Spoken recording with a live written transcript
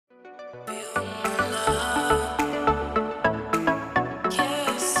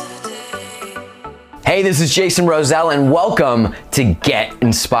Hey, this is Jason Rosell, and welcome to Get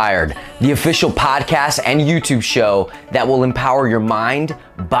Inspired, the official podcast and YouTube show that will empower your mind,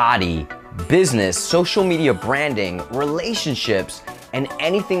 body, business, social media branding, relationships, and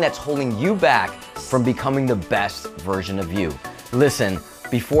anything that's holding you back from becoming the best version of you. Listen,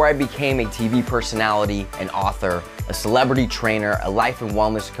 before I became a TV personality, an author, a celebrity trainer, a life and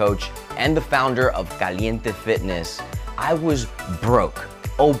wellness coach, and the founder of Caliente Fitness, I was broke,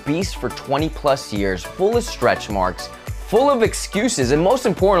 obese for 20 plus years, full of stretch marks, full of excuses, and most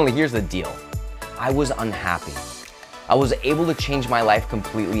importantly, here's the deal. I was unhappy. I was able to change my life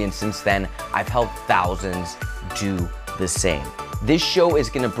completely, and since then, I've helped thousands do the same. This show is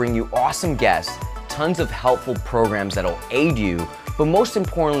gonna bring you awesome guests, tons of helpful programs that'll aid you, but most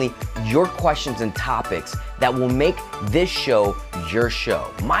importantly, your questions and topics that will make this show your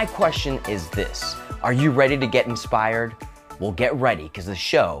show. My question is this: are you ready to get inspired? Well, get ready, because the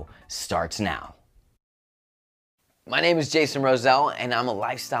show starts now. My name is Jason Rosell, and I'm a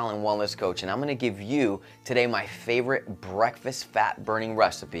lifestyle and wellness coach, and I'm gonna give you today my favorite breakfast fat burning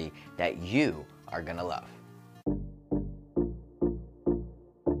recipe that you are gonna love.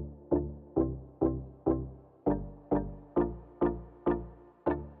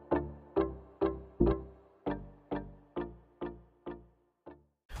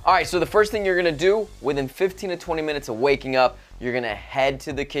 All right, so the first thing you're gonna do within 15 to 20 minutes of waking up, you're gonna head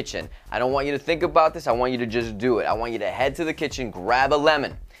to the kitchen. I don't want you to think about this, I want you to just do it. I want you to head to the kitchen, grab a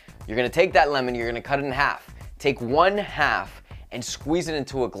lemon. You're gonna take that lemon, you're gonna cut it in half. Take one half and squeeze it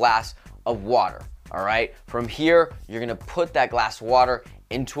into a glass of water, all right? From here, you're gonna put that glass of water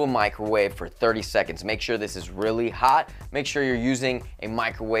into a microwave for 30 seconds. Make sure this is really hot. Make sure you're using a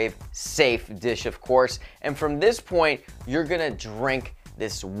microwave safe dish, of course. And from this point, you're gonna drink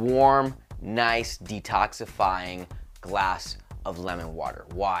this warm, nice, detoxifying glass of lemon water.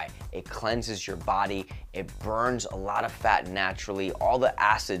 Why? It cleanses your body. It burns a lot of fat naturally. All the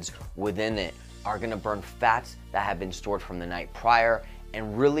acids within it are gonna burn fats that have been stored from the night prior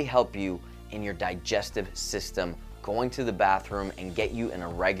and really help you in your digestive system, going to the bathroom and get you in a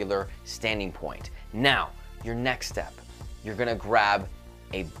regular standing point. Now, your next step, you're gonna grab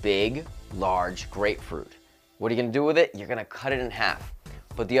a big, large grapefruit. What are you gonna do with it? You're gonna cut it in half.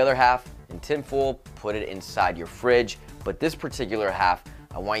 Put the other half in tinfoil, put it inside your fridge, but this particular half,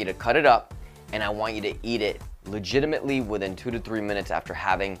 I want you to cut it up and I want you to eat it legitimately within 2 to 3 minutes after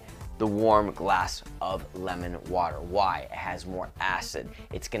having the warm glass of lemon water. Why? It has more acid.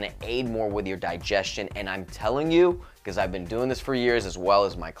 It's gonna aid more with your digestion, and I'm telling you, because I've been doing this for years as well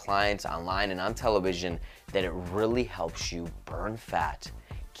as my clients online and on television, that it really helps you burn fat,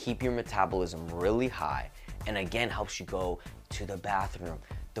 keep your metabolism really high, and again, helps you go to the bathroom.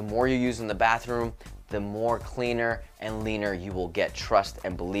 The more you use in the bathroom, the more cleaner and leaner you will get. Trust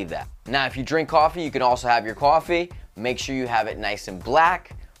and believe that. Now, if you drink coffee, you can also have your coffee. Make sure you have it nice and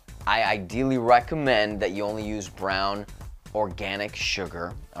black. I ideally recommend that you only use brown organic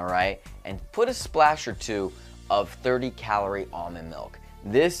sugar, all right? And put a splash or two of 30-calorie almond milk.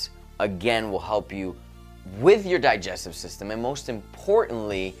 This, again, will help you with your digestive system, and most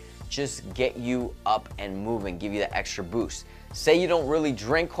importantly, just get you up and moving, give you that extra boost. Say you don't really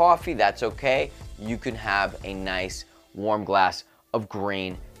drink coffee, that's okay. You can have a nice warm glass of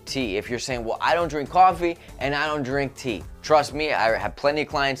green tea. If you're saying, well, I don't drink coffee and I don't drink tea. Trust me, I have plenty of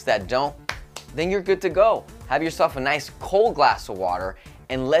clients that don't, then you're good to go. Have yourself a nice cold glass of water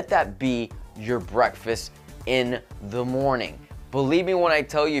and let that be your breakfast in the morning. Believe me when I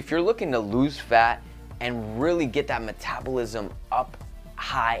tell you, if you're looking to lose fat and really get that metabolism up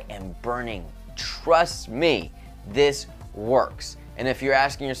high and burning, trust me, this works. And if you're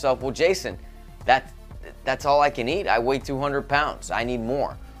asking yourself, well, Jason, that's all I can eat. I weigh 200 pounds. I need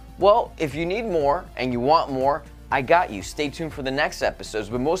more. Well, if you need more and you want more, I got you. Stay tuned for the next episodes.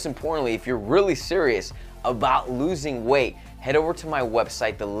 But most importantly, if you're really serious about losing weight, head over to my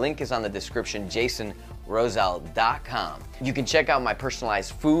website. The link is on the description, jasonrosell.com. You can check out my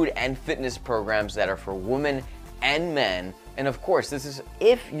personalized food and fitness programs that are for women and men. And of course, this is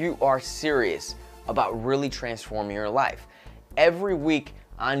if you are serious about really transforming your life. Every week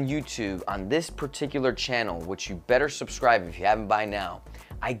on YouTube, on this particular channel, which you better subscribe if you haven't by now,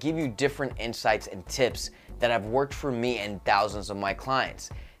 I give you different insights and tips that have worked for me and thousands of my clients.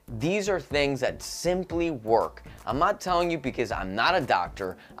 These are things that simply work. I'm not telling you because I'm not a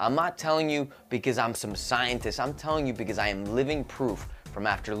doctor. I'm not telling you because I'm some scientist. I'm telling you because I am living proof from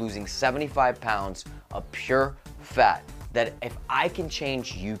after losing 75 pounds of pure fat that if I can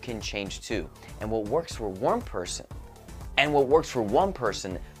change, you can change too. And what works for one person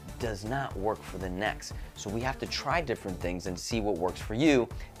does not work for the next. So we have to try different things and see what works for you.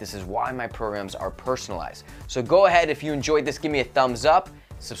 This is why my programs are personalized. So go ahead, if you enjoyed this, give me a thumbs up,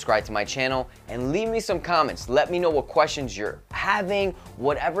 subscribe to my channel, and leave me some comments. Let me know what questions you're having,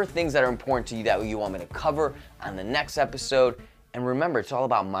 whatever things that are important to you that you want me to cover on the next episode. And remember, it's all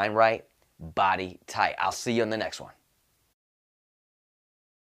about mind right, body tight. I'll see you on the next one.